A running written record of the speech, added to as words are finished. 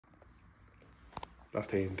That's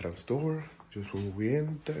the entrance door. Just when we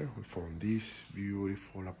enter, we found this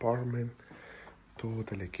beautiful apartment,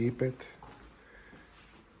 totally equipped.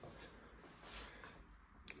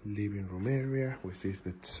 Living room area with this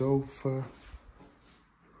bed sofa.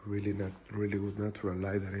 Really good natural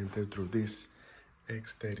light that entered through this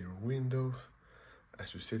exterior window.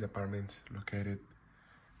 As you see, the apartment located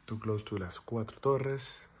too close to Las Cuatro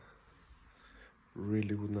Torres.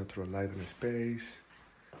 Really good natural light and space.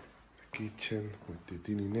 The kitchen with the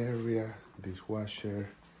dining area, dishwasher,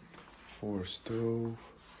 4 stove,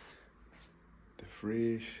 the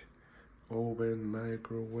fridge, oven,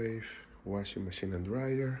 microwave, washing machine and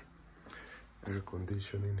dryer, air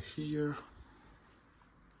conditioning here.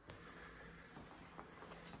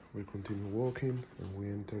 We continue walking and we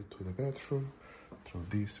enter to the bedroom through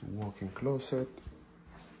this walk-in closet.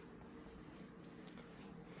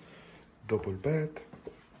 Double bed,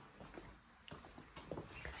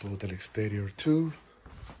 total exterior too,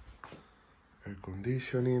 air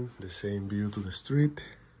conditioning, the same view to the street.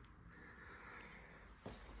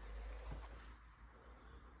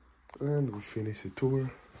 And we finish the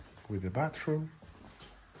tour with the bathroom.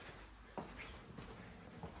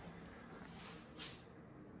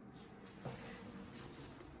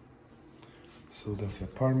 So that's the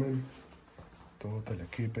apartment, totally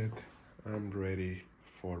equipped and ready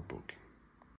for booking.